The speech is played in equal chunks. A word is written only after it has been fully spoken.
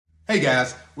Hey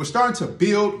guys, we're starting to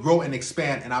build, grow, and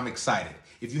expand, and I'm excited.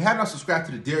 If you have not subscribed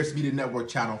to the Darius Media Network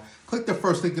channel, click the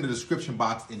first link in the description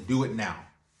box and do it now.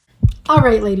 All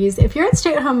right, ladies, if you're a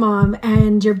stay-at-home mom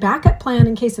and your backup plan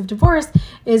in case of divorce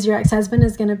is your ex-husband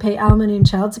is going to pay alimony and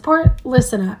child support,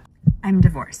 listen up. I'm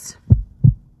divorced.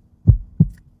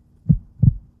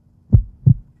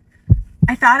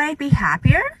 I thought I'd be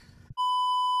happier.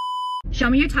 Show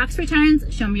me your tax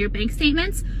returns, show me your bank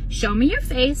statements, show me your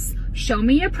face, show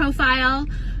me your profile,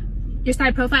 your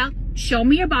side profile, show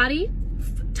me your body,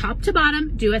 top to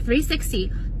bottom, do a 360.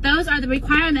 Those are the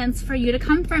requirements for you to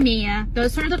come for me.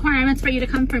 Those are the requirements for you to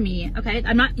come for me, okay?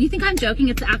 You think I'm joking,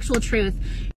 it's the actual truth.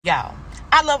 Y'all,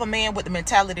 I love a man with the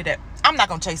mentality that I'm not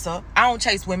gonna chase her. I don't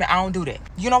chase women, I don't do that.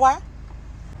 You know why?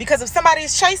 Because if somebody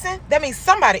is chasing, that means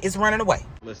somebody is running away.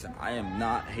 Listen, I am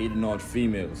not hating on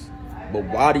females, but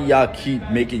why do y'all keep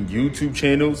making YouTube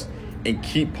channels and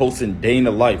keep posting day in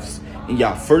the lives? And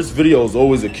y'all first video is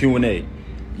always a Q&A.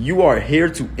 You are here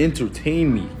to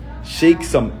entertain me. Shake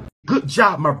some. Good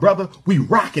job, my brother. We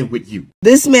rocking with you.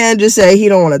 This man just said he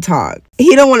don't want to talk.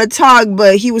 He don't want to talk,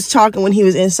 but he was talking when he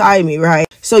was inside me, right?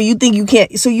 So you think you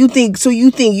can't, so you think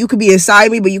you could be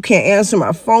inside me, but you can't answer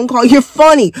my phone call? You're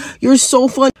funny. You're so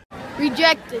funny.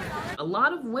 Rejected. A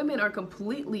lot of women are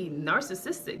completely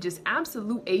narcissistic, just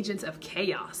absolute agents of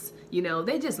chaos. You know,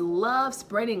 they just love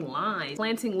spreading lies,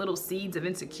 planting little seeds of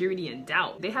insecurity and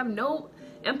doubt. They have no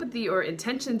empathy or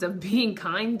intentions of being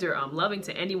kind or loving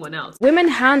to anyone else. Women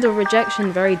handle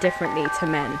rejection very differently to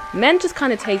men. Men just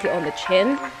kind of take it on the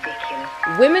chin.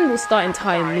 Women will start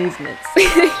entire movements.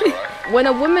 When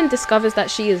a woman discovers that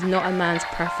she is not a man's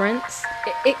preference,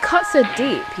 it cuts her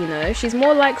deep, you know? She's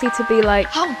more likely to be like,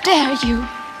 "How dare you!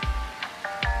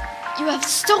 You have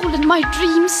stolen my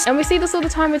dreams." And we see this all the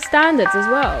time with standards as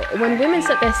well. When women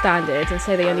set their standards and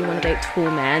say they only want to date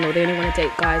tall men or they only want to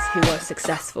date guys who are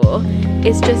successful,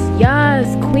 it's just,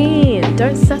 yes, queen,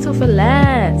 don't settle for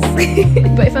less.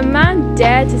 But if a man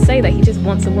dared to say that he just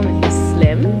wants a woman who's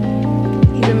slim,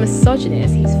 he's a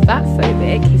misogynist, he's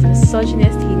fatphobic, he's a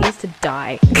misogynist, he needs to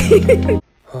die.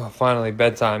 Oh, finally,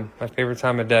 bedtime. My favorite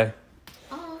time of day.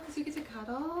 Oh, because you get to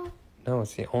cuddle? No,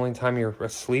 it's the only time you're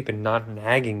asleep and not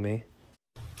nagging me.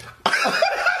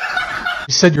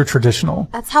 You said you're traditional.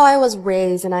 That's how I was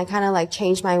raised, and I kind of like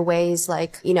changed my ways,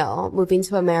 like, you know, moving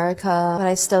to America, but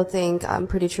I still think I'm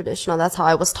pretty traditional. That's how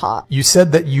I was taught. You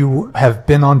said that you have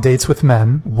been on dates with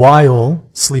men while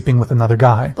sleeping with another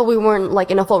guy. But we weren't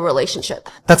like in a full relationship.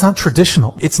 That's not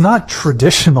traditional. It's not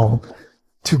traditional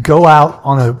to go out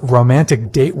on a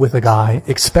romantic date with a guy,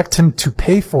 expect him to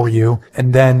pay for you,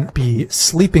 and then be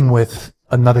sleeping with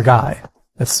another guy.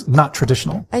 That's not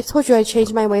traditional. I told you I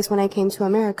changed my ways when I came to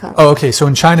America. Oh, okay. So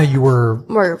in China, you were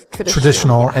more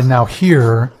traditional, yeah. And now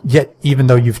here, yet even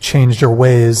though you've changed your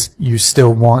ways, you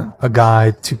still want a guy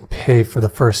to pay for the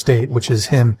first date, which is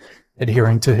him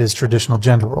adhering to his traditional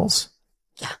gender roles.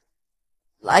 Yeah.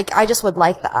 Like, I just would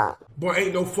like that. Boy,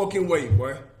 ain't no fucking way,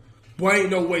 boy. Boy, ain't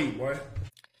no way, boy.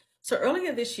 So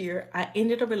earlier this year, I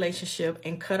ended a relationship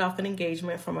and cut off an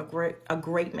engagement from a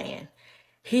great man.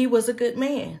 He was a good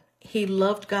man. He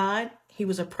loved God. He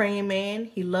was a praying man.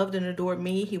 He loved and adored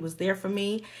me. He was there for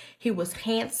me. He was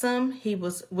handsome. He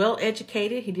was well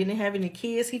educated. He didn't have any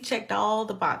kids. He checked all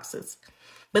the boxes.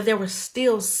 But there was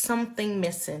still something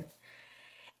missing.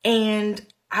 And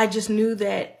I just knew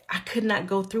that I could not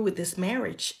go through with this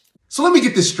marriage. So let me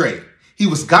get this straight. He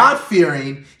was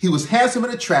God-fearing, he was handsome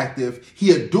and attractive, he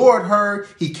adored her,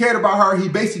 he cared about her, he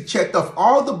basically checked off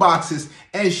all the boxes,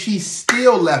 and she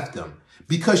still left him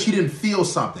because she didn't feel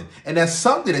something. And that's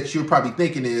something that you're probably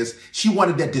thinking is she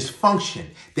wanted that dysfunction,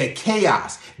 that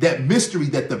chaos, that mystery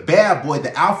that the bad boy,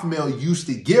 the alpha male used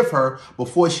to give her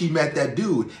before she met that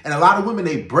dude. And a lot of women,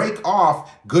 they break off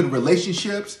good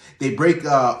relationships, they break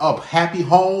up happy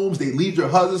homes, they leave their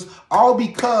husbands, all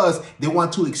because they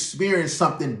want to experience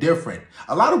something different.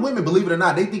 A lot of women, believe it or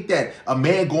not, they think that a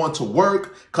man going to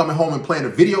work, coming home and playing a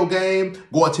video game,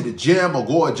 going to the gym or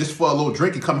going just for a little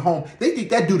drink and coming home, they think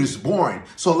that dude is boring.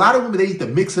 So a lot of women, they need to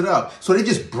mix it up. So they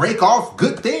just break off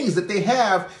good things that they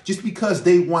have just because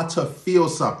they want to feel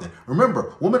something.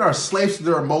 Remember, women are slaves to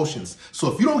their emotions.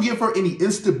 So if you don't give her any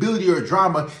instability or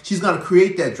drama, she's going to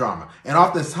create that drama. And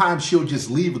oftentimes she'll just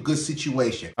leave a good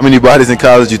situation. How many bodies in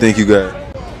college you think you got?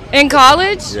 In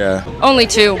college? Yeah. Only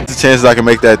 2. What's the chances I can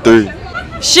make that 3?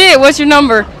 Shit, what's your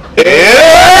number?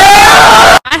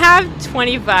 Yeah! I have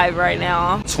 25 right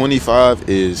now. 25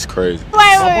 is crazy.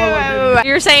 Wait.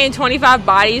 You're saying 25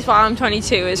 bodies while I'm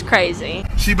 22 is crazy.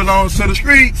 She belongs to the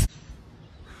streets.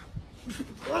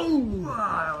 Oh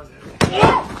my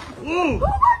God.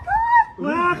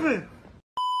 What happened?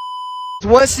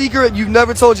 One secret you've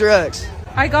never told your ex?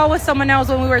 I got with someone else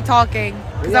when we were talking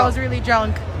because I was really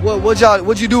drunk.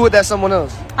 What'd you do with that someone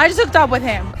else? I just hooked up with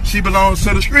him. She belongs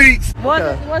to the streets.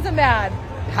 Wasn't bad.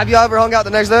 Have you ever hung out the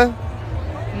next day?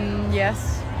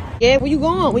 Yes. Yeah, where you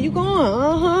going? Where you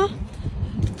going?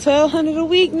 $1,200 a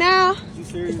week now.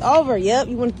 It's over. Yep.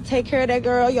 You want to take care of that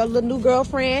girl, your little new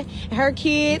girlfriend, and her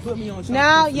kids.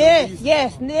 Now, yes.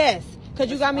 Cause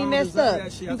you got me messed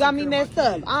up. You got me messed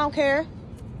up. I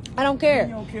don't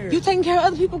care. You taking care of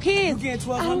other people's kids.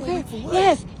 I don't care.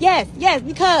 Yes.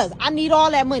 Because I need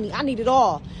all that money. I need it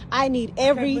all. I need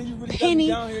every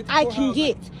penny I can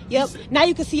get. Yep. Now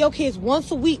you can see your kids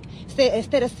once a week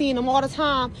instead of seeing them all the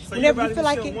time. So whenever you feel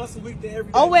like it. Once a week to every day.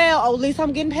 Oh well. At least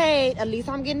I'm getting paid.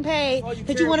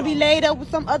 Cause you want to be laid up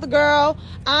with some other girl.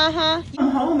 I'm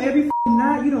home every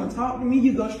night. You don't talk to me.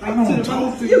 You go straight to the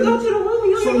room. You go to the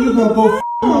room. So you gonna go him?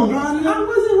 I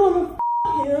wasn't gonna him.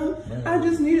 I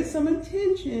just needed some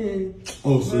attention.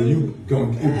 Oh, so you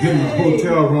gonna get in a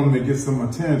hotel room to get some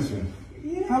attention?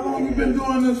 Yeah. How long you been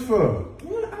doing this for?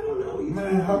 Well, I don't know.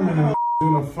 Man, how many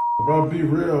doing the bro? Be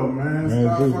real, man. Man,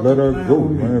 stop just let her go,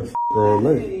 man. F all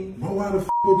that. But why the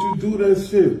would you do that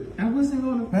shit? I wasn't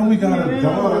gonna. Man, we got a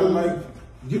daughter. Like,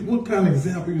 what kind of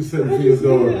example you setting for your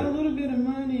daughter? A little bit of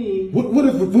money. What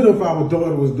if our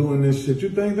daughter was doing this shit? You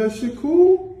think that shit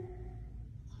cool?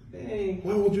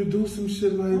 Why would you do some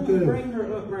shit like that? Don't bring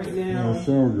her up right now.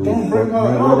 Don't bring her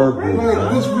up.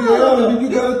 Like, this reality, you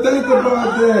gotta think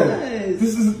about that.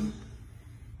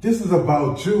 This is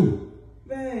about you.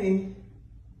 Babe.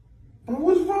 But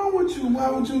what's wrong with you? Why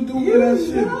would you do that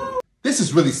shit? This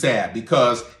is really sad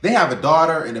because they have a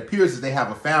daughter and it appears that they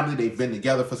have a family. They've been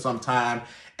together for some time.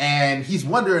 And he's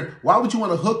wondering, why would you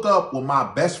want to hook up with my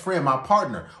best friend, my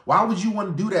partner? Why would you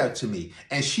want to do that to me?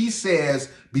 And she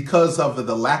says, because of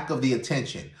the lack of the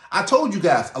attention. I told you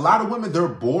guys, a lot of women, they're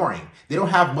boring. They don't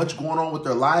have much going on with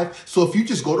their life. So if you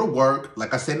just go to work,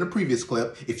 like I said in the previous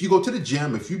clip, if you go to the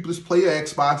gym, if you just play your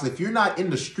Xbox, if you're not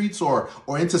in the streets or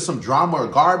into some drama or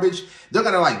garbage, they're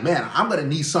going to like, man, I'm going to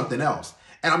need something else.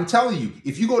 And I'm telling you,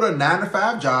 if you go to a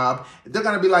 9-to-5 job, they're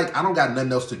going to be like, I don't got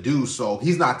nothing else to do. So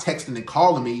he's not texting and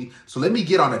calling me. So let me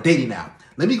get on a dating app.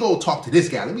 Let me go talk to this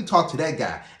guy. Let me talk to that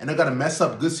guy. And they're going to mess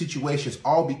up good situations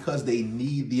all because they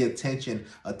need the attention.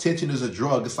 Attention is a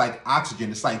drug. It's like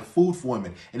oxygen. It's like food for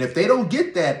women. And if they don't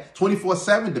get that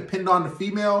 24/7, depending on the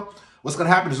female, what's going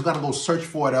to happen is you're going to go search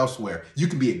for it elsewhere. You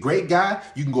can be a great guy.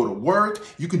 You can go to work.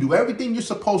 You can do everything you're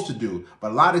supposed to do.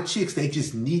 But a lot of chicks, they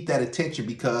just need that attention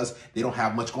because they don't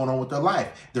have much going on with their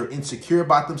life. They're insecure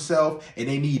about themselves and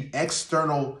they need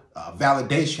external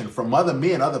validation from other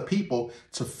men, other people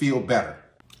to feel better.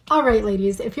 All right,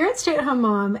 ladies, if you're a stay-at-home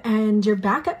mom and your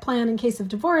backup plan in case of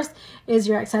divorce is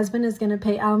your ex-husband is going to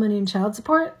pay alimony and child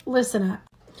support, listen up.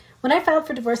 When I filed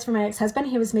for divorce for my ex-husband,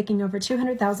 he was making over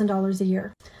 $200,000 a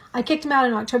year. I kicked him out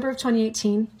in October of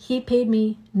 2018. He paid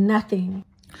me nothing.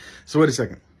 So wait a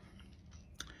second.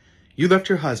 You left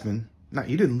your husband. No,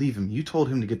 you didn't leave him. You told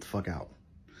him to get the fuck out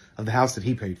of the house that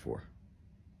he paid for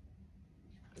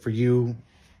you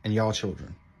and y'all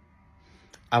children.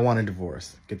 I want a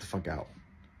divorce. Get the fuck out.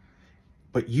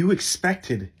 But you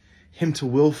expected him to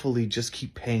willfully just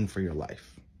keep paying for your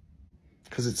life.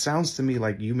 Because it sounds to me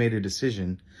like you made a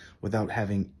decision without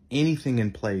having anything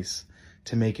in place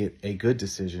to make it a good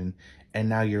decision. And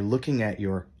now you're looking at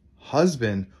your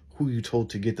husband, who you told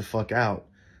to get the fuck out,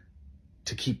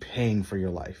 to keep paying for your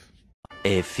life.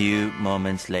 A few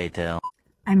moments later.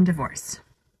 I'm divorced.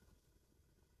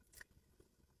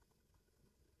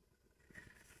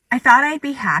 I thought I'd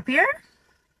be happier,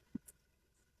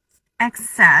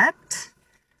 except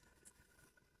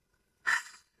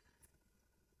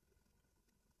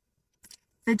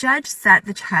the judge set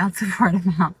the child support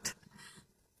amount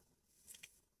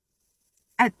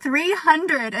at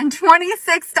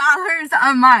 $326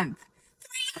 a month.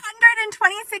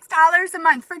 $326 a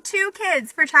month for 2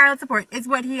 kids for child support is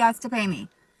what he has to pay me.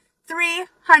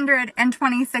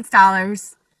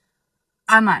 $326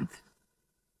 a month.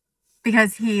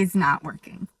 Because he's not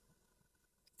working.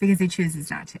 Because he chooses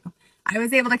not to. I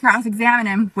was able to cross-examine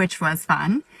him, which was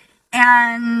fun.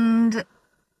 And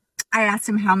I asked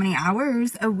him how many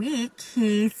hours a week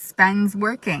he spends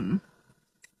working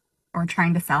or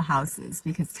trying to sell houses,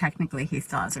 because technically he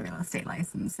still has a real estate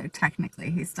license, so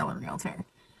technically he's still a realtor.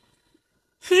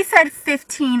 He said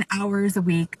 15 hours a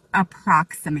week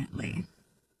approximately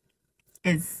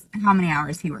is how many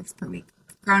hours he works per week.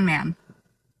 Grown man.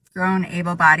 Grown,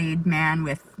 able-bodied man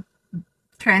with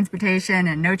transportation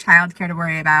and no childcare to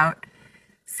worry about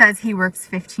says he works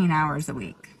 15 hours a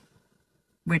week,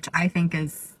 which I think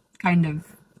is kind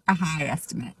of a high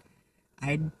estimate.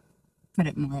 I'd put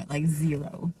it more at like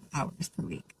 0 hours per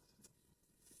week.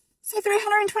 So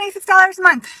 $326 a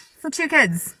month for 2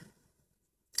 kids.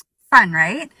 Fun,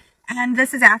 right? And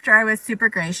this is after I was super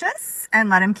gracious and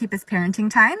let him keep his parenting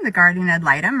time. The guardian ad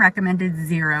litem recommended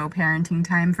 0 parenting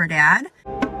time for dad.